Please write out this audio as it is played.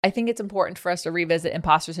I think it's important for us to revisit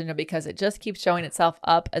imposter syndrome because it just keeps showing itself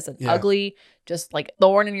up as an ugly, just like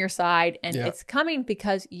thorn in your side. And it's coming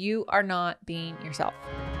because you are not being yourself.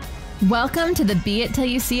 Welcome to the Be It Till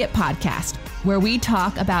You See It podcast, where we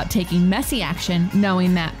talk about taking messy action,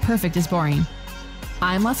 knowing that perfect is boring.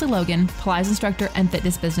 I'm Leslie Logan, Pilates instructor and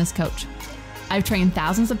fitness business coach. I've trained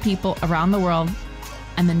thousands of people around the world,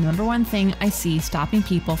 and the number one thing I see stopping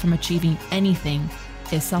people from achieving anything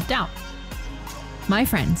is self-doubt. My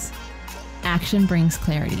friends, action brings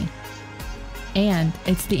clarity, and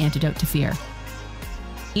it's the antidote to fear.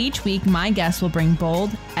 Each week, my guests will bring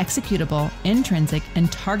bold, executable, intrinsic, and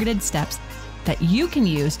targeted steps that you can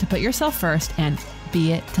use to put yourself first and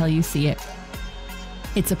be it till you see it.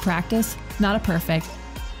 It's a practice, not a perfect.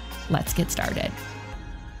 Let's get started.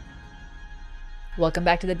 Welcome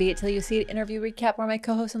back to the Be It Till You See It interview recap, where my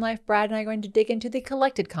co-host in life, Brad, and I are going to dig into the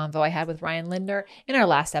collected convo I had with Ryan Lindner in our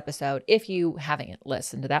last episode. If you haven't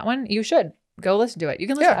listened to that one, you should go listen to it. You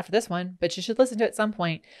can listen after this one, but you should listen to it at some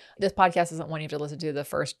point. This podcast isn't one you have to listen to the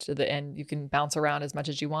first to the end. You can bounce around as much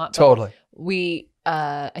as you want. Totally.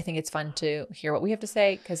 I think it's fun to hear what we have to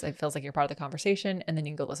say because it feels like you're part of the conversation, and then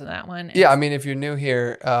you can go listen to that one. Yeah, I mean, if you're new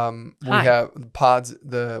here, we have pods.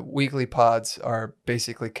 The weekly pods are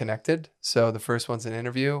basically connected. So the first one's an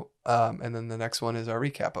interview, and then the next one is our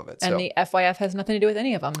recap of it. And the FYF has nothing to do with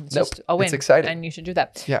any of them. It's just a win. It's exciting. And you should do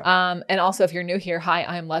that. Yeah. And also, if you're new here, hi,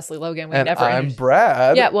 I'm Leslie Logan. I'm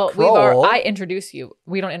Brad. Yeah, well, I introduce you.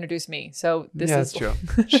 We don't introduce me. So this is... that's true.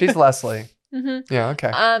 She's Leslie. Mm-hmm. Yeah,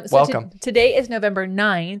 okay. So welcome. Today is November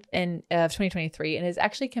 9th of 2023, and it is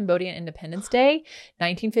actually Cambodian Independence Day.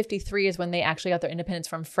 1953 is when they actually got their independence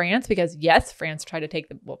from France, because yes, France tried to take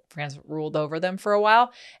France ruled over them for a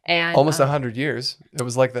while. And almost 100 years. It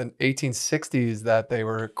was like the 1860s that they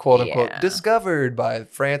were quote unquote discovered by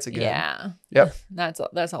France again. Yeah. Yep.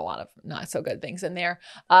 That's a lot of not so good things in there.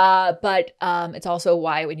 But it's also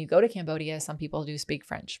why when you go to Cambodia, some people do speak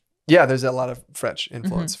French. Yeah, there's a lot of French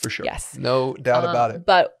influence for sure. Yes. No doubt about it.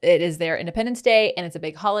 But it is their Independence Day, and it's a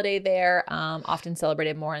big holiday there, often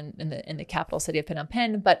celebrated more in the capital city of Phnom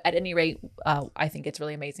Penh. But at any rate, I think it's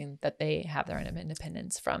really amazing that they have their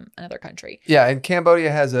independence from another country. Yeah, and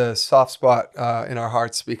Cambodia has a soft spot in our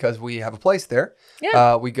hearts because we have a place there.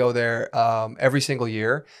 Yeah. We go there every single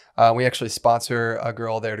year. We actually sponsor a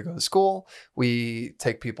girl there to go to school. We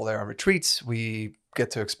take people there on retreats. We get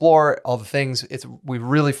to explore all the things. We've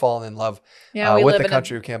really fallen in love with the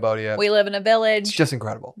country of Cambodia. We live in a village. It's just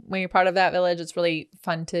incredible. When you're part of that village, it's really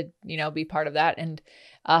fun to be part of that. And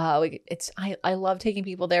I love taking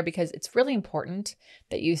people there because it's really important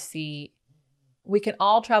that you see. We can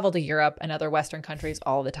all travel to Europe and other Western countries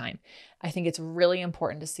all the time. I think it's really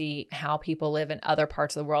important to see how people live in other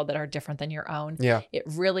parts of the world that are different than your own. Yeah.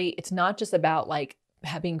 It's not just about like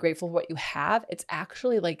being grateful for what you have. It's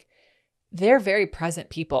actually like, they're very present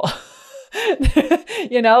people, and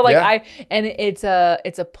it's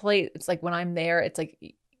a place. It's like when I'm there, it's like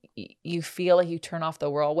you feel like you turn off the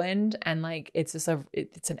whirlwind, and like it's just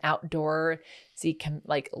it's an outdoor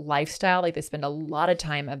lifestyle. Like they spend a lot of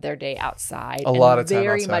time of their day outside,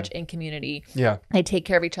 very much in community. Yeah, they take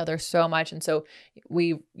care of each other so much, and so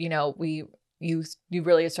you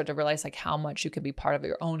really start to realize like how much you can be part of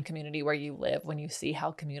your own community where you live when you see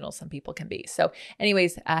how communal some people can be. So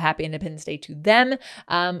anyways, happy Independence Day to them.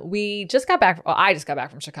 I just got back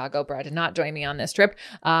from Chicago. Brad did not join me on this trip.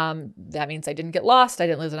 That means I didn't get lost. I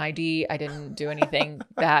didn't lose an ID. I didn't do anything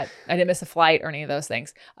I didn't miss a flight or any of those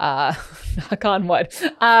things. Knock on wood.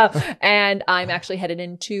 And I'm actually headed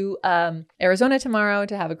into Arizona tomorrow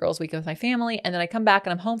to have a girls' weekend with my family. And then I come back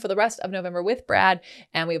and I'm home for the rest of November with Brad.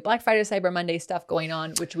 And we have Black Friday, Cyber Monday stuff going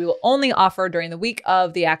on, which we will only offer during the week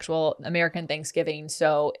of the actual American Thanksgiving.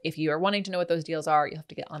 So if you are wanting to know what those deals are, you have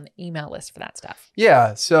to get on the email list for that stuff.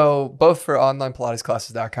 Yeah. So both for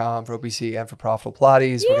onlinepilatesclasses.com, for OPC, and for Profitable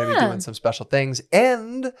Pilates, we're going to be doing some special things.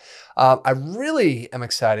 And I really am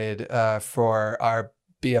excited for our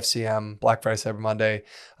BFCM, Black Friday, Cyber Monday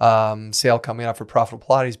sale coming up for Profitable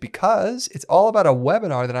Pilates, because it's all about a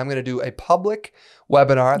webinar that I'm going to do, a public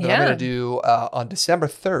webinar that I'm going to do on December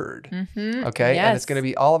 3rd. Mm-hmm. Okay. Yes. And it's going to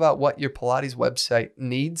be all about what your Pilates website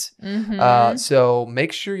needs. Mm-hmm. So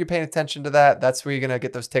make sure you're paying attention to that. That's where you're going to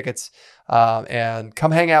get those tickets. And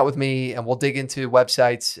come hang out with me, and we'll dig into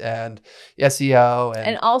websites and SEO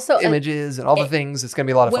and also images and all the things. It's going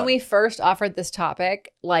to be a lot of fun. When we first offered this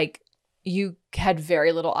topic, like, you had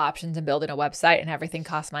very little options in building a website and everything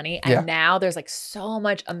costs money. And now there's like so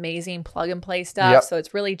much amazing plug and play stuff. So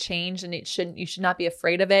it's really changed and you should not be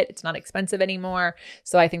afraid of it. It's not expensive anymore.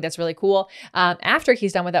 So I think that's really cool. After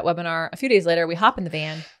he's done with that webinar, a few days later, we hop in the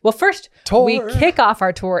van. Well, first we kick off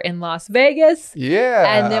our tour in Las Vegas.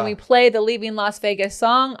 And then we play the Leaving Las Vegas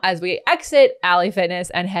song as we exit Alley Fitness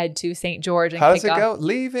and head to St. George. And how does it go?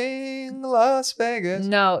 Leaving Las Vegas.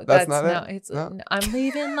 No, that's not it. I'm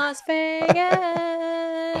leaving Las Vegas.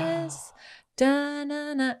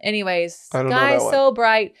 Anyways, sky's so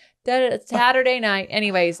bright. Saturday night.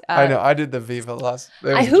 Anyways, I know. I did the Viva Las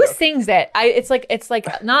Vegas. Who sings it? It's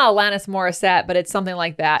like not Alanis Morissette, but it's something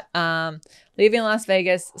like that. Leaving Las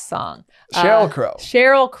Vegas song. Sheryl Crow.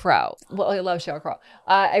 Sheryl Crow. Well, I love Sheryl Crow.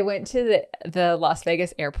 I went to the Las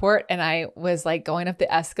Vegas airport and I was like going up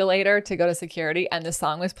the escalator to go to security, and the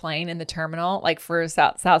song was playing in the terminal, like for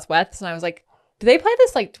Southwest, and I was like, do they play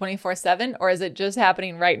this like 24/7 or is it just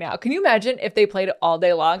happening right now? Can you imagine if they played it all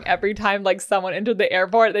day long? Every time like someone entered the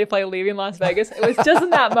airport, they play Leaving Las Vegas. It was just in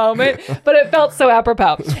that moment, but it felt so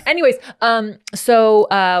apropos. Anyways, so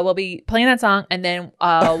we'll be playing that song, and then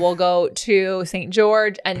we'll go to St.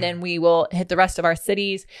 George, and then we will hit the rest of our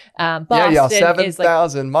cities. Boston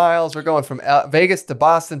 7,000 miles. We're going from Vegas to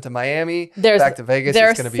Boston to Miami, back to Vegas.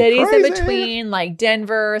 It's going to be crazy. There's cities in between, like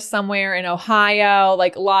Denver, somewhere in Ohio,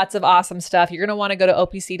 like lots of awesome stuff. You're going to want to go to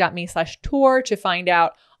opc.me/tour to find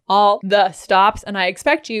out all the stops. And I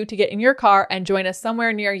expect you to get in your car and join us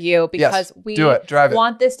somewhere near you, because we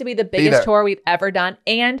want this to be the biggest tour we've ever done.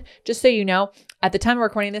 And just so you know, at the time of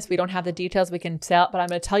recording this, we don't have the details we can sell, but I'm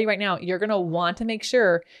going to tell you right now, you're going to want to make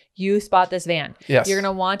sure you spot this van. You're going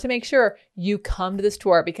to want to make sure you come to this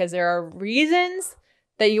tour, because there are reasons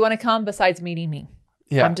that you want to come besides meeting me.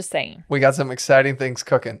 I'm just saying. We got some exciting things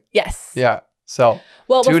cooking. Yes. Yeah. So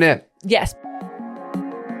tune in. Yes.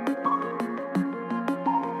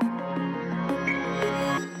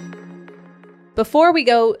 Before we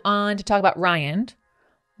go on to talk about Ryan,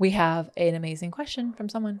 we have an amazing question from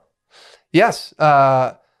someone. Yes.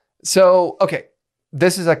 Okay.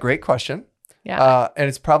 This is a great question. Yeah. And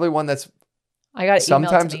it's probably one that's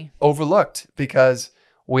sometimes overlooked, because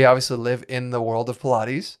we obviously live in the world of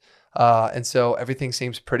Pilates. And so everything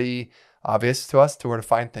seems pretty obvious to us to where to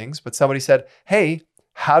find things. But somebody said, hey,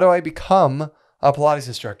 how do I become a Pilates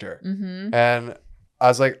instructor? Mm-hmm. And I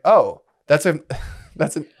was like, oh, that's an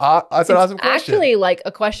awesome question. Actually, like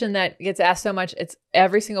a question that gets asked so much. It's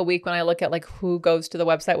every single week when I look at like who goes to the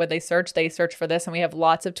website, what they search for this, and we have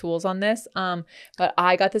lots of tools on this. But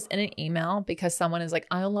I got this in an email because someone is like,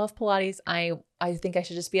 I love Pilates. I think I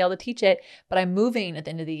should just be able to teach it, but I'm moving at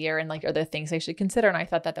the end of the year, and like, are there things I should consider? And I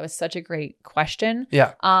thought that was such a great question.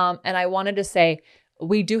 Yeah. And I wanted to say,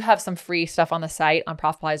 we do have some free stuff on the site on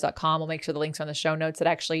profpilates.com. We'll make sure the links are in the show notes, that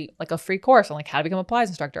actually like a free course on like how to become a Pilates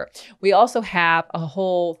instructor. We also have a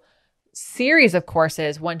whole series of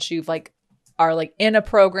courses once you've are in a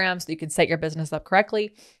program, so you can set your business up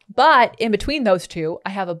correctly. But in between those two,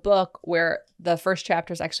 I have a book where the first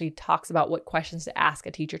chapter actually talks about what questions to ask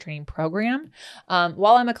a teacher training program.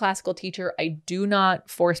 While I'm a classical teacher, I do not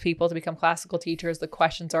force people to become classical teachers. The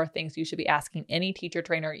questions are things you should be asking any teacher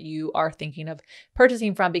trainer you are thinking of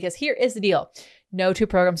purchasing from, because here is the deal. No two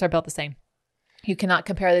programs are built the same. You cannot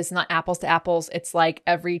compare this, not apples to apples. It's like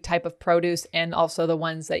every type of produce, and also the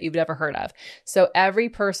ones that you've never heard of. So every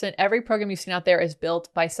program you've seen out there is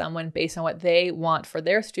built by someone based on what they want for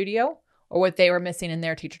their studio or what they were missing in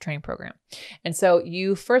their teacher training program. And so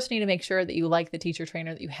you first need to make sure that you like the teacher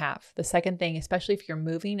trainer that you have. The second thing, especially if you're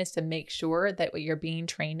moving, is to make sure that what you're being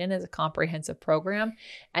trained in is a comprehensive program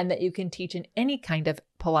and that you can teach in any kind of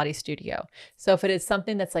Pilates studio. So if it is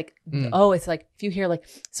something that's it's like, if you hear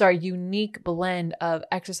it's our unique blend of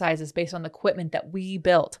exercises based on the equipment that we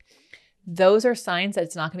built, those are signs that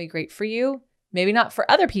it's not going to be great for you. Maybe not for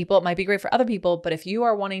other people. It might be great for other people, but if you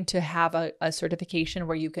are wanting to have a certification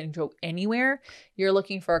where you can go anywhere, you're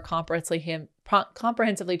looking for a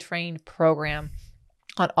comprehensively trained program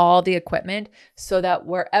on all the equipment, so that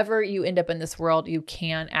wherever you end up in this world, you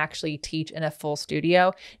can actually teach in a full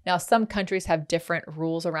studio. Now, some countries have different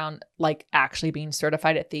rules around actually being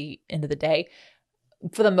certified at the end of the day.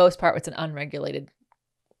 For the most part, it's an unregulated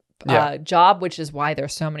job, which is why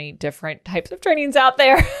there's so many different types of trainings out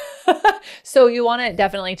there. So you want to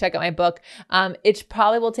definitely check out my book. It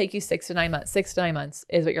probably will take you 6 to 9 months. 6 to 9 months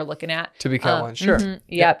is what you're looking at to become one. Sure. Mm-hmm,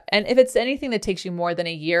 yep. And if it's anything that takes you more than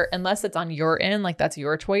a year, unless it's on your end, that's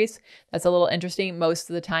your choice, that's a little interesting. Most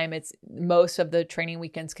of the time, most of the training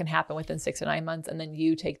weekends can happen within 6 to 9 months, and then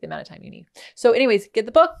you take the amount of time you need. So anyways, get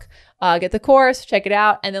the book, get the course, check it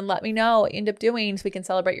out, and then let me know what you end up doing so we can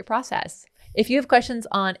celebrate your process. If you have questions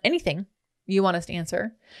on anything, you want us to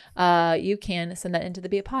answer, you can send that into the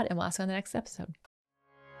Be It Pod and we'll ask on the next episode.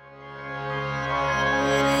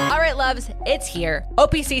 All right, loves, it's here.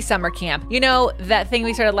 OPC Summer Camp. You know, that thing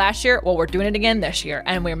we started last year? Well, we're doing it again this year,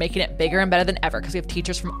 and we're making it bigger and better than ever because we have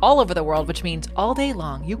teachers from all over the world, which means all day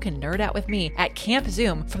long, you can nerd out with me at Camp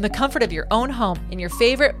Zoom from the comfort of your own home in your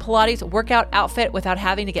favorite Pilates workout outfit without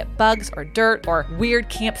having to get bugs or dirt or weird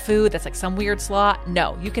camp food that's like some weird slaw.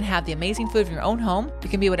 No, you can have the amazing food from your own home. You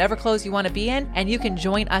can be whatever clothes you want to be in, and you can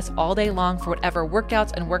join us all day long for whatever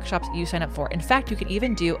workouts and workshops you sign up for. In fact, you can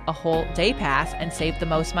even do a whole day pass and save the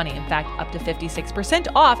most money. In fact, up to 56%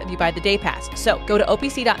 off if you buy the day pass. So go to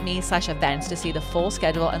opc.me/events to see the full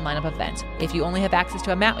schedule and lineup of events. If you only have access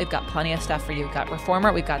to a mat, we've got plenty of stuff for you. We've got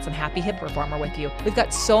Reformer. We've got some Happy Hip Reformer with you. We've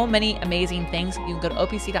got so many amazing things. You can go to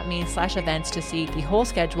opc.me/events to see the whole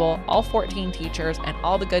schedule, all 14 teachers, and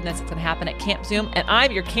all the goodness that's going to happen at Camp Zoom. And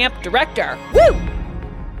I'm your camp director. Woo!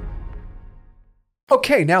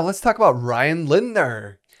 Okay, now let's talk about Ryan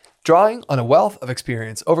Lindner. Drawing on a wealth of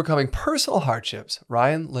experience overcoming personal hardships,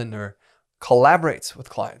 Ryan Lindner collaborates with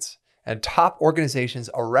clients and top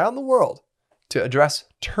organizations around the world to address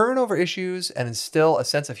turnover issues and instill a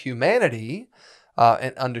sense of humanity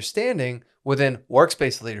and understanding within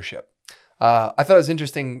workspace leadership. I thought it was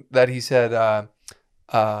interesting that he said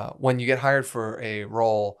when you get hired for a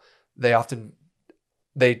role,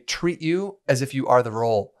 they treat you as if you are the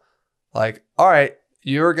role. Like, all right,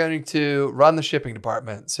 you're going to run the shipping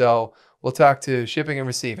department. So we'll talk to shipping and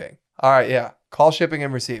receiving. All right, yeah. Call shipping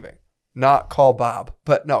and receiving. Not call Bob,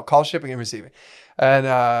 but no, call shipping and receiving. And,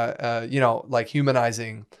 like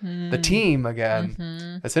humanizing the team again.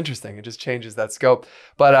 Mm-hmm. That's interesting. It just changes that scope.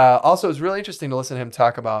 But also it's really interesting to listen to him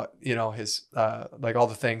talk about, his, like all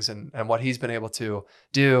the things and what he's been able to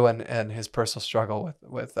do and his personal struggle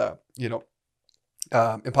with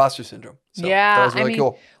imposter syndrome. So yeah, that was really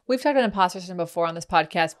cool. We've talked about imposter syndrome before on this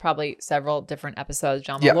podcast, probably several different episodes.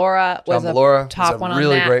 John Malora was a top one on that.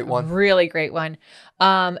 Really great one. Really great one.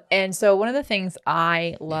 And so one of the things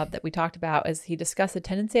I love that we talked about is he discussed the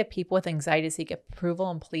tendency of people with anxiety to seek approval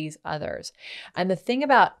and please others. And the thing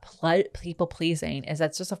about people pleasing is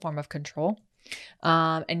that's just a form of control.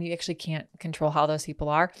 And you actually can't control how those people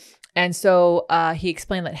are. And so he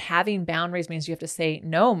explained that having boundaries means you have to say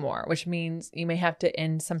no more, which means you may have to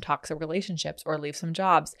end some toxic relationships or leave some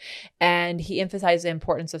jobs. And he emphasized the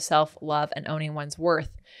importance of self-love and owning one's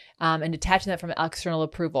worth and detaching that from external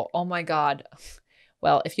approval. Oh my God.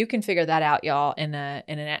 Well, if you can figure that out, y'all, in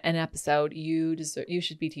an episode, you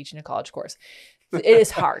should be teaching a college course. It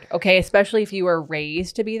is hard, okay? Especially if you were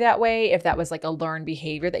raised to be that way, if that was like a learned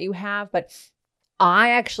behavior that you have. But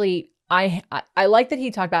I like that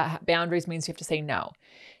he talked about boundaries means you have to say no.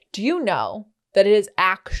 Do you know that it is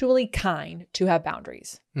actually kind to have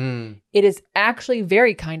boundaries? It is actually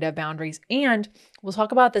very kind to have boundaries. And we'll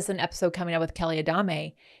talk about this in an episode coming up with Kelly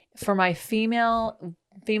Adame. For my females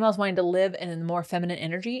wanting to live in a more feminine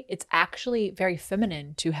energy, it's actually very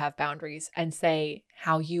feminine to have boundaries and say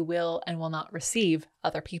how you will and will not receive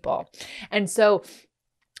other people. And so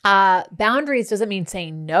boundaries doesn't mean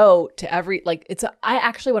saying no to I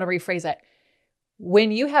actually want to rephrase it.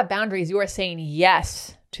 When you have boundaries, you are saying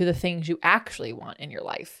yes to the things you actually want in your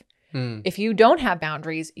life. If you don't have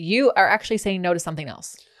boundaries, you are actually saying no to something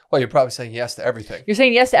else. Well, you're probably saying yes to everything. You're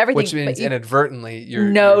saying yes to everything. Which means inadvertently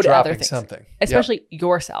you're dropping something. Especially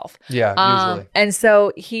yourself. Yeah, usually. And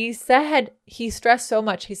so he stressed so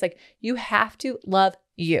much. He's like, you have to love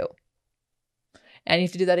you. And you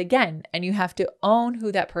have to do that again. And you have to own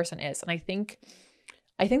who that person is. And I think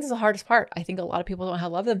this is the hardest part. I think a lot of people don't know how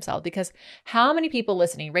to love themselves because how many people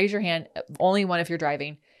listening, raise your hand, only one if you're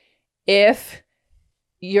driving, if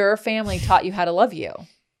your family taught you how to love you.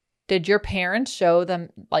 Did your parents show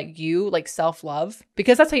them like self-love?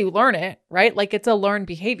 Because that's how you learn it, right? Like it's a learned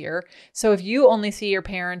behavior. So if you only see your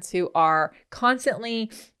parents who are constantly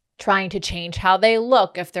trying to change how they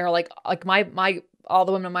look, if they're like my all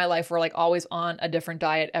the women in my life were like always on a different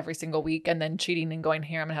diet every single week and then cheating and going,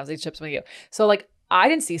 here, I'm gonna have these chips with you. So like I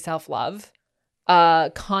didn't see self-love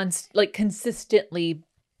consistently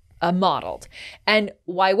modeled. And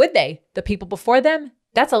why would they? The people before them,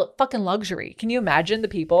 that's a fucking luxury. Can you imagine the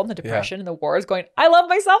people in the depression and the wars going, I love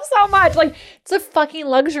myself so much. Like it's a fucking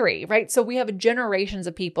luxury, right? So we have generations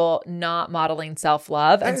of people not modeling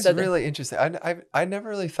self-love. That's really interesting. I never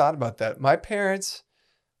really thought about that. My parents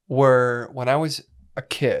were, when I was a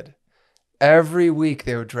kid, every week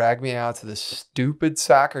they would drag me out to this stupid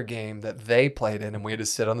soccer game that they played in and we had to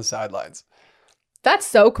sit on the sidelines. That's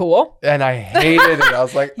so cool. And I hated it. I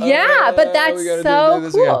was like, yeah, but that's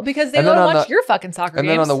so cool again. Because they don't watch your fucking soccer games. And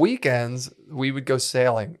then on the weekends, we would go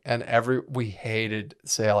sailing and we hated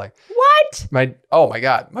sailing. What? Oh my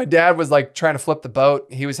God. My dad was like trying to flip the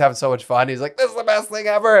boat. He was having so much fun. He's like, this is the best thing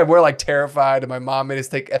ever. And we're like terrified. And my mom made us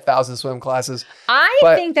take 1,000 swim classes. I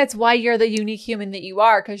think that's why you're the unique human that you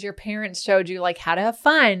are, because your parents showed you like how to have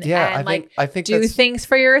fun and I think do things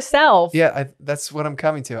for yourself. Yeah, that's what I'm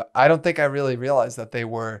coming to. I don't think I really realized that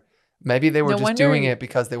maybe they were just doing it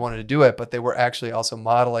because they wanted to do it, but they were actually also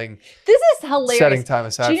modeling. This is hilarious. Setting time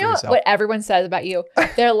aside for yourself. Do you know what everyone says about you?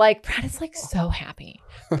 They're like, Brad is like so happy.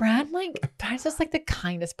 Brad's just like the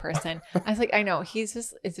kindest person. I was like, I know.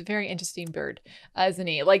 It's a very interesting bird, isn't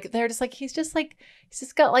he? Like, they're just like, he's just,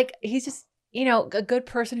 you know, a good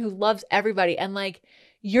person who loves everybody. And like,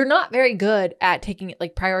 you're not very good at taking,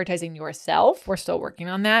 like, prioritizing yourself. We're still working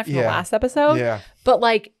on that from the last episode. Yeah. But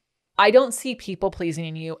like, I don't see people pleasing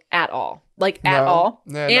in you at all. Like, at all.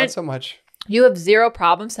 No, and not so much. You have zero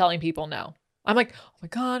problem telling people no. I'm like, oh my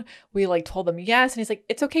God, we like told them yes. And he's like,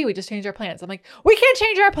 it's okay. We just changed our plans. I'm like, we can't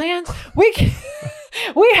change our plans. We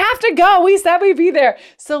have to go. We said we'd be there.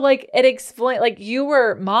 So like it explained, like you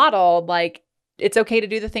were modeled, like it's okay to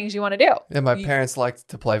do the things you want to do. And my parents liked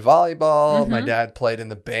to play volleyball. My dad played in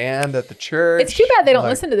the band at the church. It's too bad they don't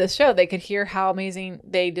listen to this show. They could hear how amazing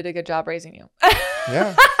they did a good job raising you.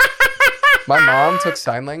 Yeah. My mom took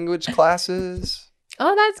sign language classes.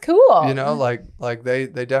 Oh, that's cool. You know, like they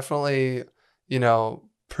definitely, you know,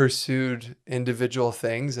 pursued individual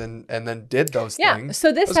things and then did those things. Yeah.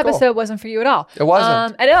 So this episode wasn't for you at all. It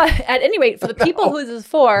wasn't. At any rate, for the people who this is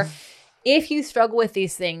for, if you struggle with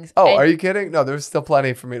these things. Oh, are you kidding? No, there's still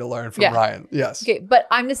plenty for me to learn from Ryan. Yes. Okay. But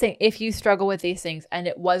I'm just saying, if you struggle with these things and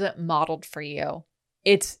it wasn't modeled for you,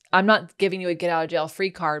 I'm not giving you a get out of jail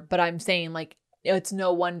free card, but I'm saying like, it's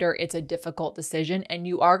no wonder it's a difficult decision, and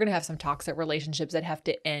you are going to have some toxic relationships that have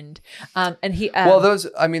to end. You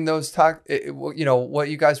know, what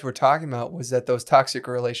you guys were talking about was that those toxic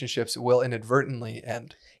relationships will inadvertently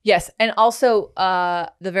end. Yes. And also,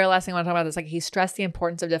 the very last thing I want to talk about is like he stressed the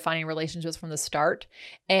importance of defining relationships from the start.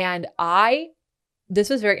 And this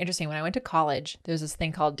was very interesting. When I went to college, there was this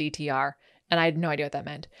thing called DTR, and I had no idea what that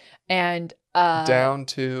meant. And down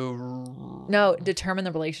to determine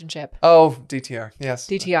the relationship. Oh, DTR. Yes.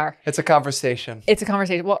 DTR. It's a conversation.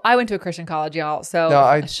 Well, I went to a Christian college, y'all.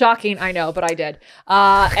 So shocking, I know, but I did.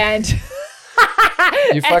 And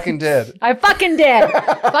you fucking did. I fucking did.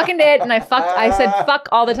 And I said fuck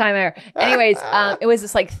all the time there. Anyways, it was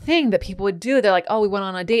this like thing that people would do. They're like, oh, we went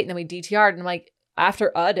on a date and then we DTR'd. And I'm like,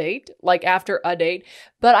 after a date.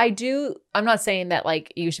 But I'm not saying that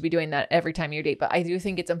like you should be doing that every time you date, but I do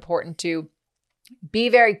think it's important to be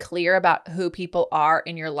very clear about who people are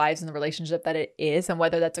in your lives and the relationship that it is, and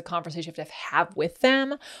whether that's a conversation you have to have with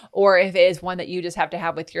them or if it is one that you just have to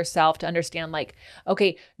have with yourself to understand like,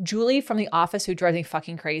 okay, Julie from the office who drives me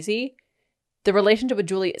fucking crazy, the relationship with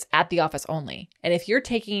Julie is at the office only. And if you're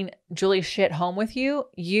taking Julie's shit home with you,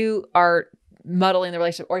 you are muddling the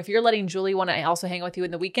relationship. Or if you're letting Julie want to also hang out with you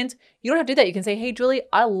in the weekends, you don't have to do that. You can say, hey, Julie,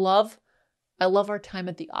 I love our time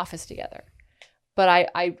at the office together.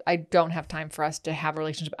 But I don't have time for us to have a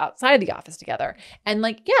relationship outside of the office together. And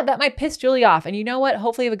like, yeah, that might piss Julie off. And you know what?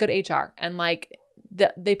 Hopefully you have a good HR. And like,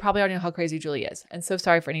 they probably already know how crazy Julie is. And so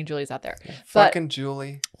sorry for any Julies out there. Fucking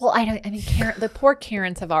Julie. Well, Karen, the poor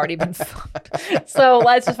Karens have already been fucked. So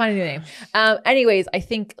let's just find a new name. Anyways, I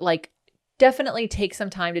think like definitely take some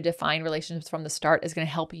time to define relationships from the start is going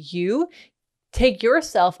to help you take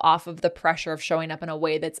yourself off of the pressure of showing up in a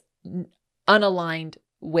way that's unaligned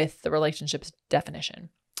with the relationship's definition.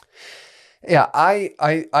 Yeah, I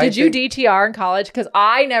did you DTR in college? Because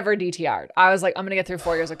I never DTR'd. I was like, I'm gonna get through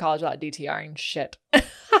 4 years of college without DTRing shit.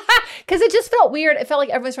 Because it just felt weird. It felt like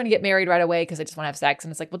everyone's trying to get married right away because they just want to have sex,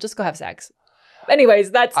 and it's like, well, just go have sex.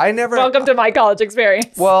 Anyways, welcome to my college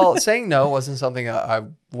experience. Well, saying no wasn't something I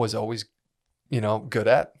was always, good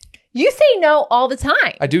at. You say no all the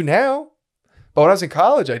time. I do now. But when I was in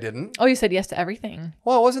college, I didn't. Oh, you said yes to everything.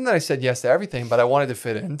 Well, it wasn't that I said yes to everything, but I wanted to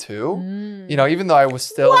fit in too. Even though I was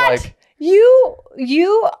still like...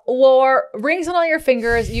 You wore rings on all your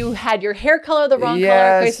fingers. You had your hair color the wrong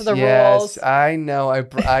color based on the rules. Yes, I know.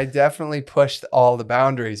 I definitely pushed all the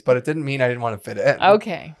boundaries, but it didn't mean I didn't want to fit in.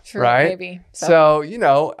 Okay, true, right? Maybe. So,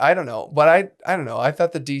 I don't know. But I don't know. I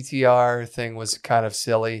thought the DTR thing was kind of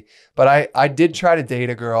silly. But I did try to date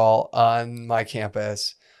a girl on my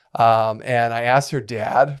campus. And I asked her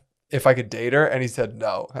dad if I could date her, and he said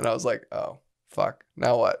no. And I was like, oh, fuck.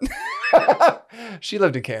 Now what? She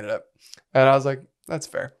lived in Canada. And I was like, that's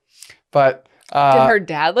fair. But did her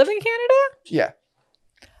dad live in Canada? Yeah.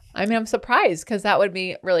 I mean, I'm surprised because that would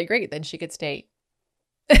be really great. Then she could stay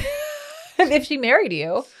if she married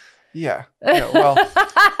you. Yeah. Well,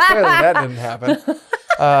 clearly that didn't happen.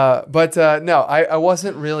 No, I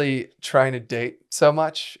wasn't really trying to date so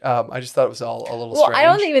much. I just thought it was all a little strange. I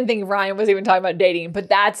don't even think Ryan was even talking about dating, but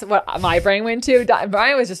that's what my brain went to.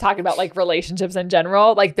 Ryan was just talking about like relationships in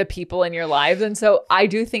general, like the people in your lives. And so I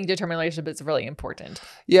do think determined relationship is really important.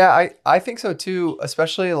 Yeah, I think so too,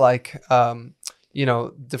 especially like,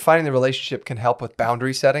 defining the relationship can help with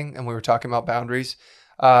boundary setting. And we were talking about boundaries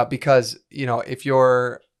because, if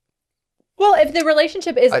you're... Well, if the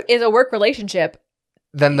relationship is a work relationship,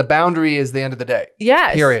 then the boundary is the end of the day.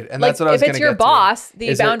 Yes. Period. And that's what I was going to get to. If it's your boss,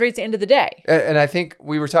 the boundary is the end of the day. And I think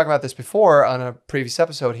we were talking about this before on a previous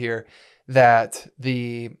episode here, that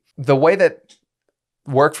the way that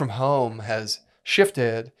work from home has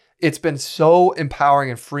shifted, it's been so empowering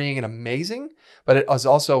and freeing and amazing, but it has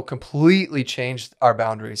also completely changed our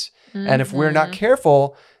boundaries. Mm-hmm. And if we're not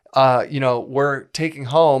careful, we're taking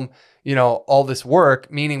home, all this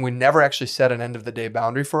work, meaning we never actually set an end of the day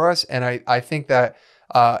boundary for us. And I think that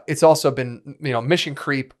it's also been, mission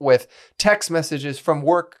creep with text messages from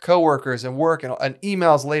work coworkers and work and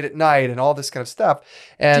emails late at night and all this kind of stuff.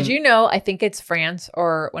 And did you know, I think it's France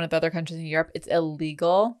or one of the other countries in Europe, it's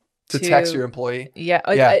illegal to text your employee. Yeah.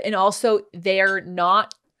 And also there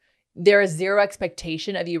is zero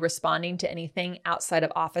expectation of you responding to anything outside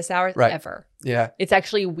of office hours ever. Yeah. It's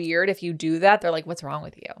actually weird if you do that. They're like, what's wrong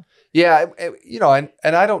with you? Yeah.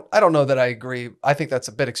 And I don't know that I agree. I think that's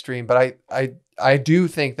a bit extreme, but I do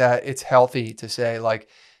think that it's healthy to say, like,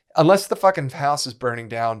 unless the fucking house is burning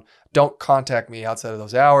down, don't contact me outside of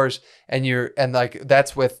those hours.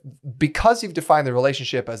 Because you've defined the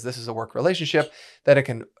relationship as this is a work relationship, that it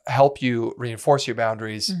can help you reinforce your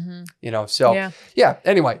boundaries,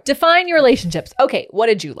 anyway. Define your relationships. Okay. What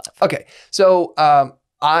did you love? Okay. So,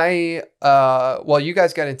 you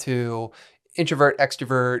guys got into introvert,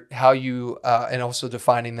 extrovert, how you, and also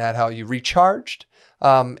defining that, how you recharged.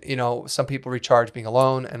 Some people recharge being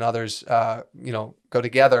alone and others, go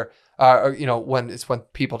together, when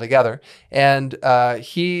people together. And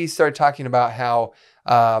he started talking about how,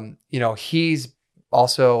 he's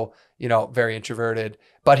also, very introverted,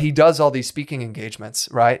 but he does all these speaking engagements,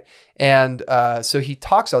 right? And so he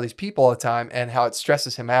talks to all these people all the time and how it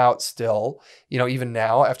stresses him out still, even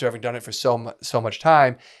now after having done it for so much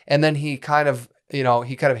time. And then he kind of, he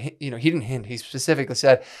didn't hint. He specifically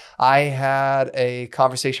said, I had a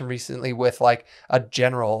conversation recently with like a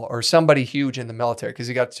general or somebody huge in the military, because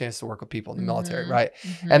he got a chance to work with people in the military, right?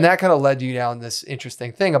 Mm-hmm. And that kind of led you down this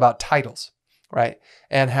interesting thing about titles, right?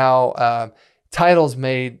 And how titles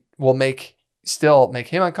will make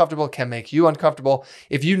him uncomfortable, can make you uncomfortable.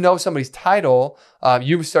 If you know somebody's title,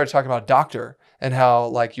 you started talking about doctor, and how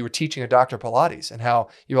like you were teaching a doctor Pilates, and how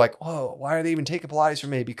you're like, whoa, why are they even taking Pilates from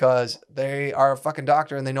me? Because they are a fucking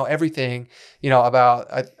doctor and they know everything,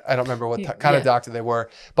 about, I don't remember what kind of doctor they were,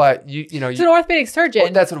 but it's an orthopedic surgeon.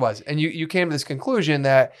 Well, that's what it was. And you came to this conclusion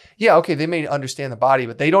that, they may understand the body,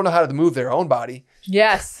 but they don't know how to move their own body.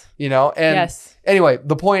 Yes. Anyway,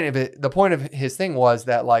 the point of his thing was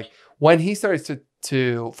that like, when he started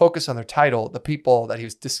to focus on their title, the people that he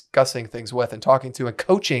was discussing things with and talking to and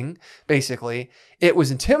coaching, basically, it was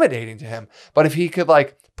intimidating to him. But if he could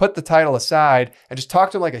like put the title aside and just talk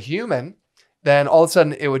to him like a human, then all of a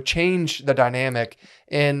sudden it would change the dynamic.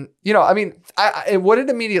 And, what it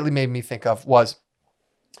immediately made me think of was,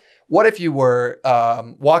 what if you were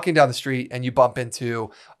walking down the street and you bump into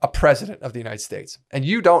a president of the United States and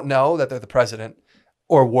you don't know that they're the president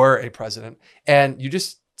or were a president, and you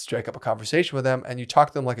just strike up a conversation with them and you talk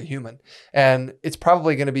to them like a human, and it's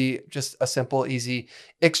probably going to be just a simple, easy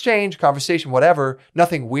exchange, conversation, whatever,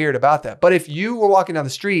 nothing weird about that. But if you were walking down the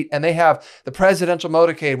street and they have the presidential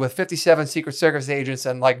motorcade with 57 Secret Service agents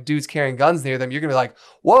and like dudes carrying guns near them, you're gonna be like,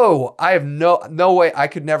 whoa, I have no way, I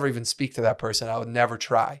could never even speak to that person. I would never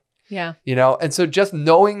try. Yeah. And so just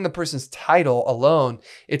knowing the person's title alone,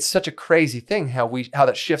 it's such a crazy thing how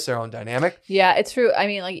that shifts our own dynamic. Yeah, it's true. I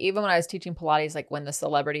mean, like even when I was teaching Pilates, like when the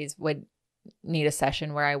celebrities would need a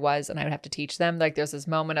session where I was and I would have to teach them, like there's this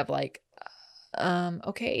moment of like,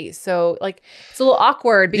 okay, so like it's a little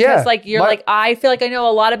awkward because like you're like, I feel like I know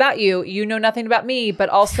a lot about you, you know nothing about me, but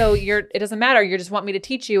also it doesn't matter, you just want me to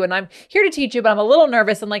teach you and I'm here to teach you, but I'm a little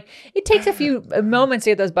nervous, and like it takes a few moments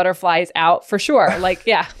to get those butterflies out for sure. Like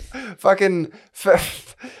fucking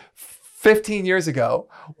 15 years ago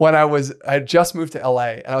when I had just moved to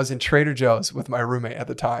LA and I was in Trader Joe's with my roommate at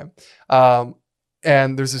the time,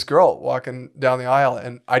 and there's this girl walking down the aisle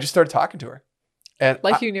and I just started talking to her, and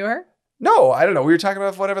you knew her? No, I don't know. We were talking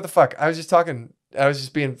about whatever the fuck. I was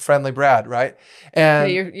just being friendly Brad, right? And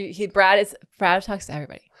Brad talks to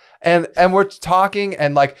everybody. And we're talking,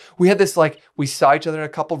 and like we had this, like we saw each other in a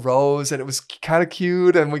couple rows, and it was kind of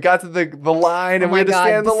cute. And we got to the line, and we had to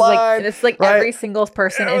stand in the line. It's like right? every single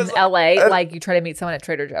person in LA, like you try to meet someone at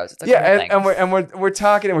Trader Joe's. It's like and we're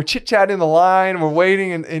talking, and we're chit chatting in the line, and we're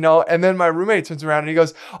waiting, and and then my roommate turns around and he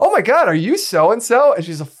goes, "Oh my God, are you so and so?" And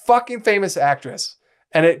she's a fucking famous actress,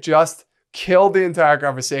 and it just killed the entire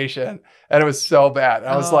conversation, and it was so bad.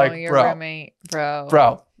 And I was like, your roommate,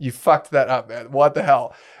 bro, you fucked that up, man. What the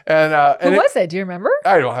hell? And who was it? Do you remember?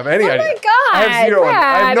 I don't have any idea. Oh my God, I have zero. Brad.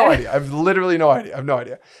 I have no idea. I have literally no idea. I have no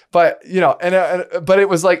idea. But but it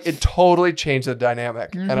was like it totally changed the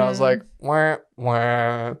dynamic, and I was like, wah,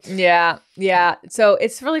 wah. Yeah. So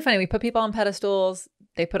it's really funny. We put people on pedestals.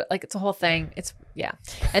 They put it like it's a whole thing.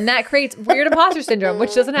 And that creates weird imposter syndrome,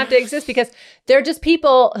 which doesn't have to exist because they're just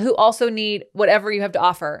people who also need whatever you have to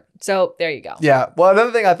offer. So there you go. Yeah. Well,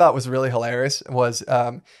 another thing I thought was really hilarious was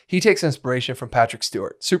he takes inspiration from Patrick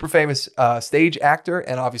Stewart, super famous stage actor,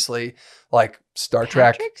 and obviously like Star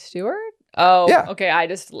Trek. Patrick Stewart? Oh, yeah. Okay. I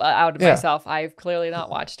just outed myself. I've clearly not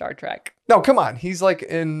watched Star Trek. No, come on. He's like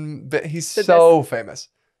he's so famous.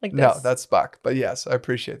 Like this? No, that's Spock. But yes, I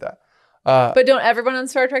appreciate that. But don't everyone on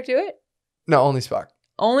Star Trek do it? No, only Spock.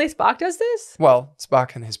 Only Spock does this? Well,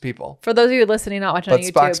 Spock and his people. For those of you listening, not watching on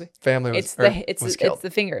YouTube, Spock's family was killed. It's the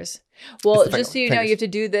fingers. Well, just so you know, you have to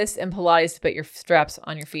do this in Pilates to put your straps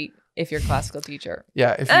on your feet if you're a classical teacher.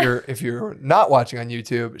 Yeah, if you're not watching on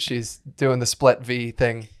YouTube, she's doing the split V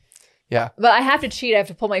thing. Yeah. But I have to cheat. I have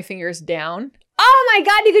to pull my fingers down. Oh my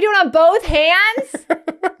God, you can do it on both hands?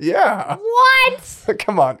 Yeah. What?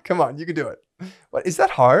 Come on, you can do it. What, is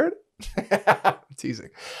that hard? I'm teasing.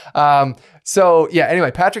 So yeah, anyway,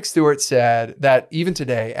 Patrick Stewart said that even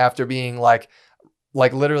today, after being like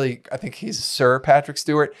literally, I think he's Sir Patrick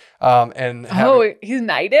Stewart. He's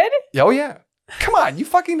knighted? Oh yeah. Come on, you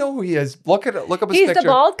fucking know who he is. Look up his picture. He's the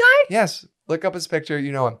bald guy? Yes. Look up his picture.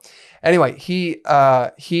 You know him. Anyway, he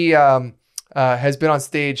has been on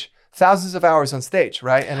stage thousands of hours on stage,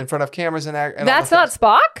 right? And in front of cameras and that's not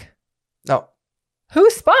Spock? No.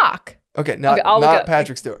 Who's Spock? Okay, not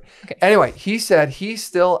Patrick Stewart. Okay. Anyway, he said he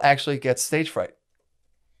still actually gets stage fright.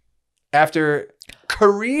 After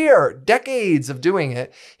decades of doing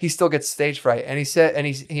it, he still gets stage fright. And he said, and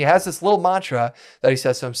he has this little mantra that he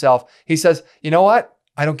says to himself. He says, "You know what?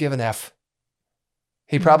 I don't give an F."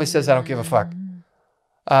 He probably says, "I don't give a fuck."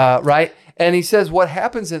 Right? And he says what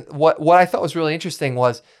happens, and what I thought was really interesting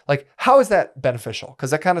was like, how is that beneficial? Because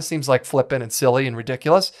that kind of seems like flippant and silly and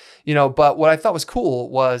ridiculous, but what I thought was cool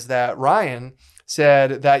was that Ryan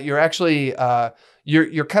said that you're actually,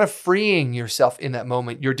 you're kind of freeing yourself in that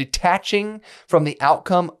moment. You're detaching from the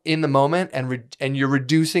outcome in the moment and you're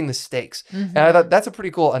reducing the stakes. Mm-hmm. And I thought that's a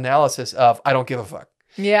pretty cool analysis of I don't give a fuck.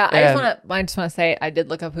 Yeah, I just want to say I did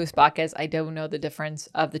look up who Spock is. I don't know the difference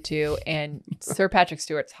of the two, and Sir Patrick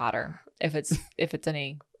Stewart's hotter if it's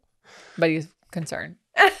anybody's concern.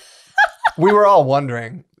 We were all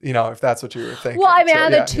wondering, if that's what you were thinking. Well, I mean,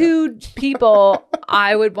 out of the two people,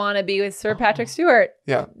 I would want to be with Sir Patrick Stewart.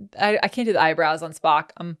 Yeah, I can't do the eyebrows on Spock.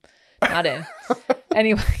 I'm not in.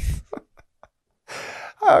 Anyway.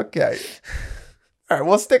 Okay. All right,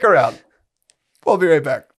 well, stick around. We'll be right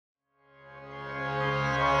back.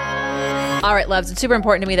 All right, loves, it's super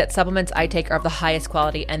important to me that supplements I take are of the highest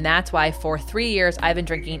quality, and that's why for 3 years I've been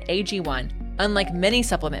drinking AG1. Unlike many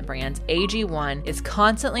supplement brands, AG1 is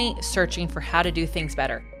constantly searching for how to do things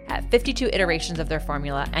better. At 52 iterations of their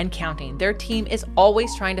formula and counting, their team is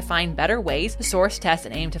always trying to find better ways to source, test,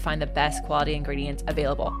 and aim to find the best quality ingredients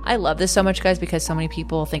available. I love this so much, guys, because so many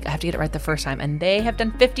people think I have to get it right the first time, and they have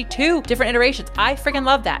done 52 different iterations. I freaking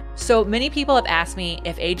love that. So many people have asked me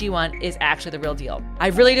if AG1 is actually the real deal. I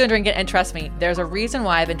really do drink it, and trust me, there's a reason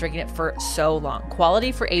why I've been drinking it for so long.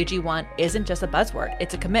 Quality for AG1 isn't just a buzzword.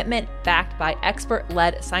 It's a commitment backed by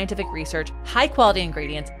expert-led scientific research, high-quality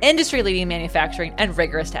ingredients, industry-leading manufacturing, and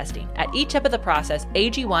rigorous testing. At each step of the process,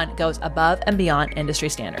 AG1 goes above and beyond industry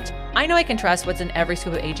standards. I know I can trust what's in every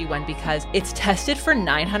scoop of AG1 because it's tested for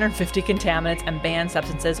 950 contaminants and banned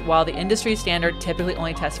substances, while the industry standard typically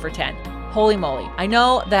only tests for 10. Holy moly. I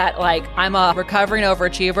know that I'm a recovering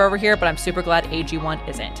overachiever over here, but I'm super glad AG1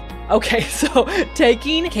 isn't. Okay, so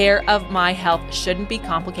taking care of my health shouldn't be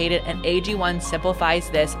complicated, and AG1 simplifies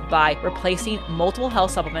this by replacing multiple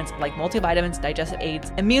health supplements like multivitamins, digestive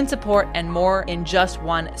aids, immune support, and more in just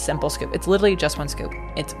one simple scoop. It's literally just one scoop.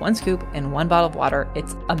 It's one scoop in one bottle of water.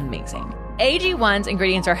 It's amazing. AG1's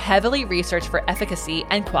ingredients are heavily researched for efficacy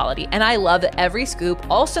and quality, and I love that every scoop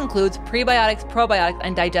also includes prebiotics, probiotics,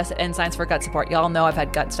 and digestive enzymes for gut support. Y'all know I've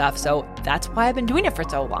had gut stuff, so that's why I've been doing it for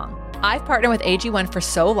so long. I've partnered with AG1 for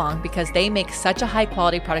so long because they make such a high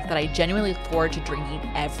quality product that I genuinely look forward to drinking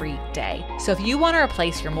every day. So if you want to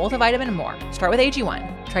replace your multivitamin and more, start with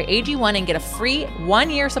AG1. Try AG1 and get a free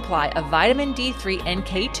 1-year supply of vitamin D3 and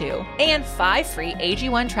K2 and 5 free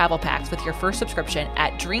AG1 travel packs with your first subscription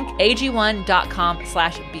at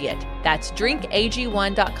drinkag1.com/beit. That's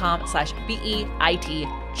drinkag1.com/BEIT.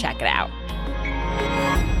 Check it out.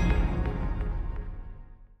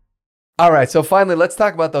 All right, so finally, let's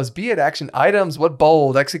talk about those Be It action items. What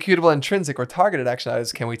bold, executable, intrinsic, or targeted action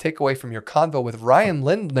items can we take away from your convo with Ryan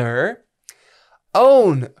Lindner?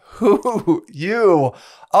 Own who you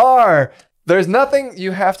are. There's nothing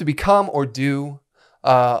you have to become or do,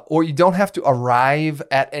 or you don't have to arrive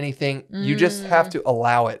at anything. You just have to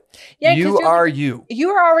allow it. Yeah, you are you.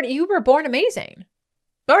 You were born amazing.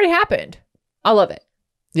 It already happened. I love it.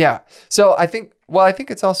 Yeah. So I think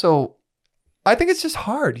it's just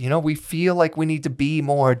hard. You know, we feel like we need to be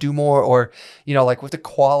more, do more, or, you know, like we have to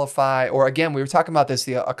qualify. Or again, we were talking about this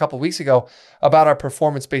a couple of weeks ago about our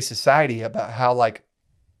performance-based society, about how, like,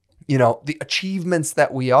 you know, the achievements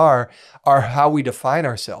that we are how we define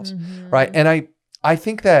ourselves. Right. And I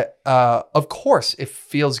think that, of course, it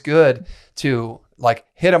feels good to like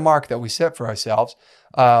hit a mark that we set for ourselves.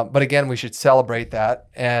 But again, we should celebrate that.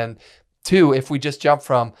 And two, if we just jump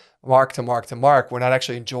from mark to mark to mark, we're not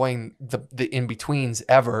actually enjoying the in-betweens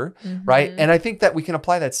ever, right? And I think that we can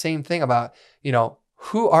apply that same thing about, you know,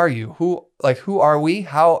 who are you? Who are we?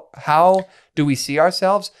 How do we see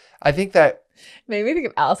ourselves? I think that made me think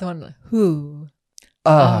of Alice in Wonderland. Who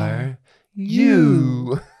are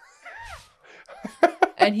you?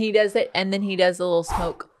 And he does it, and then he does a little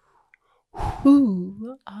smoke.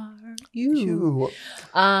 Who are you?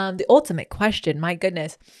 The ultimate question. My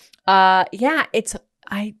goodness.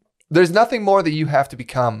 There's nothing more that you have to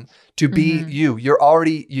become to be you. You're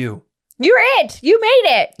already you. You're it. You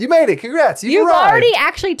made it. You made it. Congrats. You've already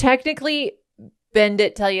actually technically bend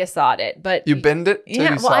it till you sawed it. But you bend it till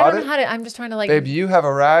you sawed it? I don't know how to. I'm just trying to like. Babe, you have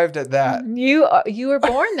arrived at that. You were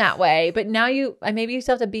born that way, but now maybe you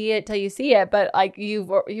still have to be it till you see it. But like you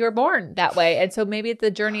were born that way, and so maybe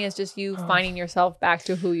the journey is just you finding yourself back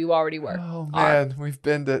to who you already were. Oh man, we've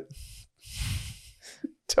bent it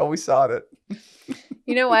till we sawed it.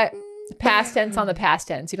 You know what? Past tense on the past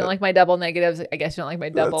tense. You don't like my double negatives. I guess you don't like my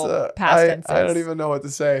double past tenses. I don't even know what to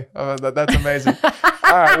say. That's amazing.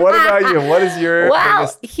 All right. What about you? What is your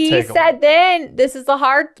biggest he takeaway? said then this is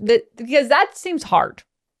because that seems hard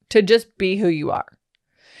to just be who you are.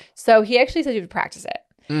 So he actually said you have to practice it.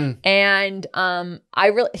 And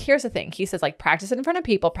here's the thing. He says, like, practice it in front of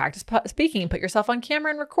people, practice speaking, put yourself on camera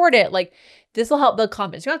and record it. Like, this will help build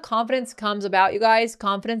confidence. You know how confidence comes about, you guys?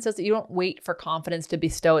 Confidence is that you don't wait for confidence to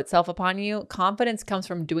bestow itself upon you. Confidence comes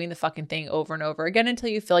from doing the fucking thing over and over again until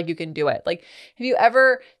you feel like you can do it. Like, have you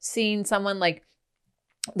ever seen someone like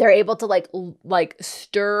they're able to like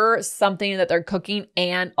stir something that they're cooking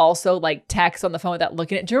and also like text on the phone without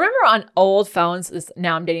looking at it? Do you remember on old phones,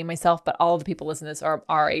 now I'm dating myself, but all of the people listening to this are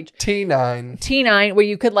our age. T9, where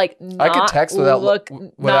you could like I could text without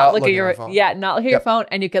looking at your phone. Yeah, not look at your phone,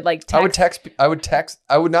 and you could like text. I would text.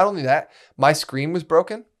 Not only that, my screen was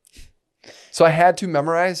broken. So I had to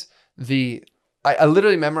memorize I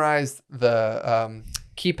literally memorized the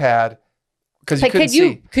keypad. Because you couldn't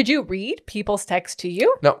see. Could you read people's text to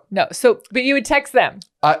you? No. So, but you would text them.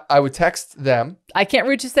 I would text them. I can't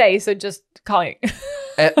read what you say, so just call me.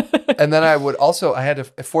 and then I had to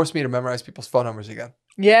force me to memorize people's phone numbers again.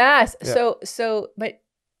 Yes. Yeah. But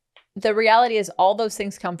the reality is all those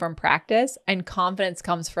things come from practice, and confidence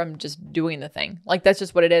comes from just doing the thing. Like, that's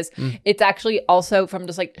just what it is. It's actually also from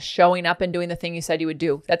just like showing up and doing the thing you said you would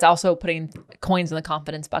do. That's also putting coins in the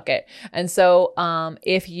confidence bucket. And so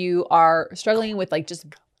if you are struggling with like just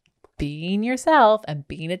being yourself and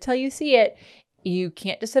being it till you see it, you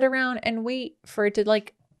can't just sit around and wait for it to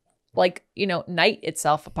like, you know, night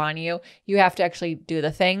itself upon you. You have to actually do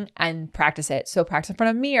the thing and practice it. So practice in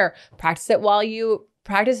front of a mirror, practice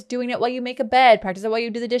doing it while you make a bed. Practice it while you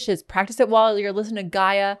do the dishes. Practice it while you're listening to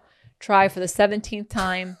Gaia try for the 17th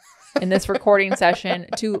time in this recording session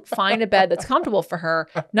to find a bed that's comfortable for her.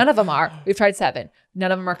 None of them are. We've tried 7.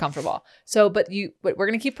 None of them are comfortable. So, but we're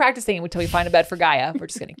going to keep practicing until we find a bed for Gaia. We're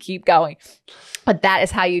just going to keep going. But that is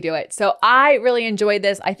how you do it. So I really enjoyed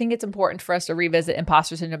this. I think it's important for us to revisit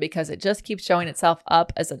imposter syndrome because it just keeps showing itself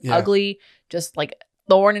up as an ugly, just like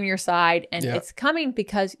thorn in your side, and it's coming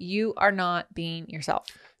because you are not being yourself.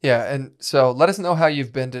 Yeah, and so let us know how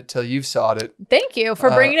you've been till you've sawed it. Thank you for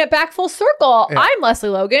bringing it back full circle. Yeah. I'm Leslie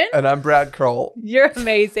Logan. And I'm Brad Kroll. You're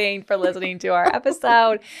amazing for listening to our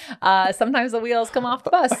episode. Sometimes the wheels come off the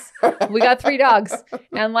bus. We got 3 dogs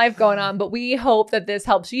and life going on, but we hope that this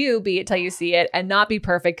helps you be it till you see it and not be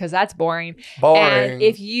perfect because that's boring. And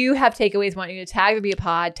if you have takeaways, want you to tag the Be It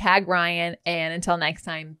Pod, tag Ryan, and until next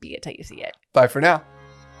time, be it till you see it. Bye for now.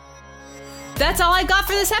 That's all I got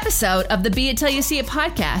for this episode of the Be It Till You See It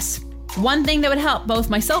podcast. One thing that would help both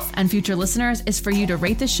myself and future listeners is for you to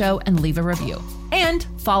rate the show and leave a review. And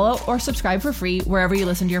follow or subscribe for free wherever you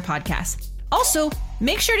listen to your podcasts. Also,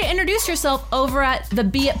 make sure to introduce yourself over at the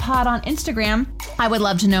Be It Pod on Instagram. I would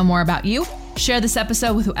love to know more about you. Share this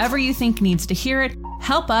episode with whoever you think needs to hear it.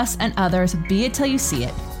 Help us and others be it till you see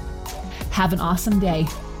it. Have an awesome day.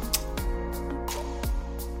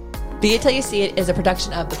 Be It Till You See It is a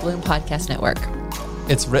production of the Bloom Podcast Network.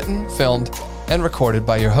 It's written, filmed, and recorded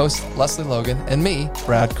by your host, Leslie Logan, and me,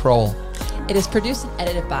 Brad Kroll. It is produced and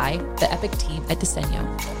edited by the epic team at Diseño.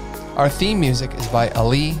 Our theme music is by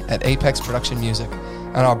Ali at Apex Production Music,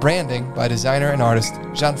 and our branding by designer and artist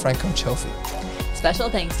Gianfranco Cioffi. Special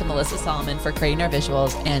thanks to Melissa Solomon for creating our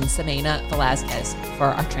visuals and Semena Velazquez for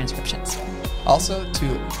our transcriptions. Also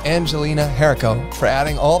to Angelina Herrico for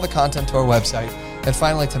adding all the content to our website. And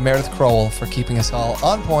finally to Meredith Kroll for keeping us all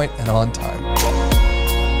on point and on time.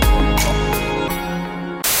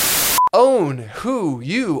 Own who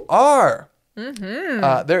you are.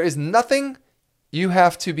 Mm-hmm. There is nothing you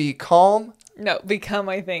have to be calm. No, become,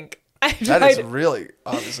 I think. That is really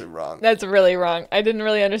obviously wrong. That's really wrong. I didn't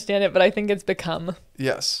really understand it, but I think it's become.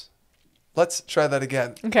 Yes. Let's try that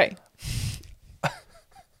again. Okay.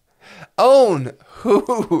 Own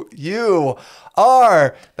who you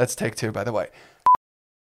are. That's take 2, by the way.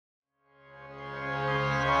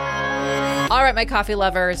 All right, my coffee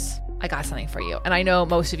lovers, I got something for you. And I know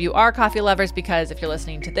most of you are coffee lovers because if you're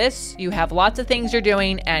listening to this, you have lots of things you're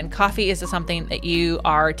doing and coffee is something that you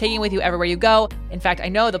are taking with you everywhere you go. In fact, I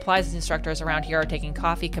know the Pilates instructors around here are taking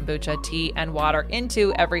coffee, kombucha, tea, and water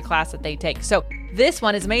into every class that they take. So this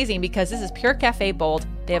one is amazing because this is Pure Cafe Bold.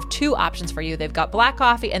 They have 2 options for you. They've got black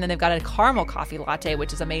coffee and then they've got a caramel coffee latte,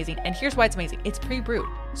 which is amazing. And here's why it's amazing. It's pre-brewed.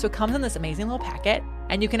 So it comes in this amazing little packet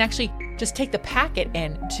and you can actually just take the packet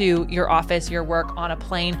in to your office, your work on a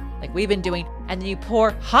plane like we've been doing. And then you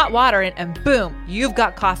pour hot water in and boom, you've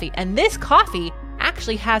got coffee. And this coffee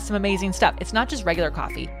actually has some amazing stuff. It's not just regular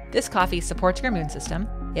coffee. This coffee supports your immune system.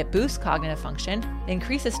 It boosts cognitive function, it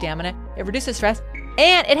increases stamina, it reduces stress,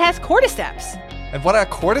 and it has cordyceps. And what are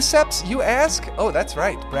cordyceps, you ask? Oh, that's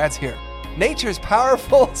right. Brad's here. Nature's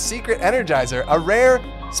powerful secret energizer, a rare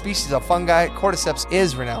species of fungi. Cordyceps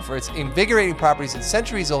is renowned for its invigorating properties and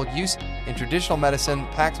centuries-old use in traditional medicine,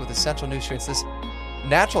 packed with essential nutrients. This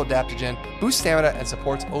natural adaptogen boosts stamina and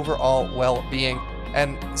supports overall well-being.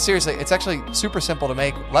 And seriously, it's actually super simple to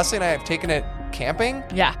make. Leslie and I have taken it camping.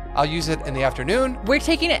 Yeah. I'll use it in the afternoon. We're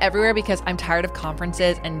taking it everywhere because I'm tired of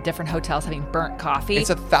conferences and different hotels having burnt coffee. It's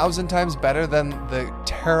 1,000 times better than the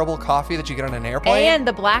terrible coffee that you get on an airplane. And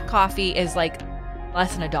the black coffee is like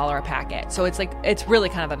less than $1 a packet. So it's like, it's really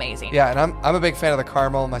kind of amazing. Yeah, and I'm a big fan of the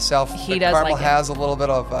caramel myself. He the does caramel like it. has a little bit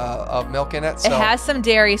of milk in it. So. It has some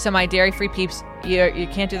dairy, so my dairy-free peeps, you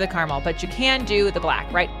can't do the caramel, but you can do the black,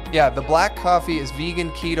 right? Yeah, the black coffee is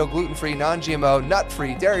vegan, keto, gluten-free, non-GMO,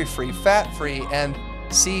 nut-free, dairy-free, fat-free, and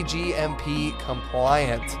CGMP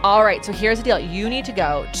compliant. All right, so here's the deal. You need to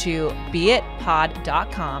go to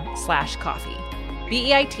beitpod.com/coffee.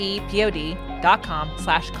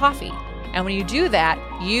 beitpod.com/coffee. And when you do that,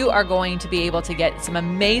 you are going to be able to get some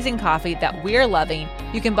amazing coffee that we're loving.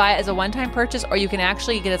 You can buy it as a one-time purchase, or you can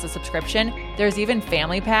actually get it as a subscription. There's even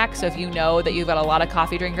family packs. So if you know that you've got a lot of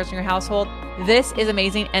coffee drinkers in your household, this is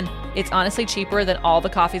amazing. And it's honestly cheaper than all the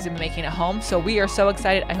coffees we've been making at home. So we are so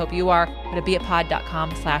excited. I hope you are. Go to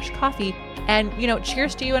beitpod.com/coffee. And,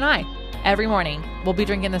 cheers to you and I. Every morning, we'll be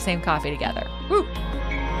drinking the same coffee together. Woo!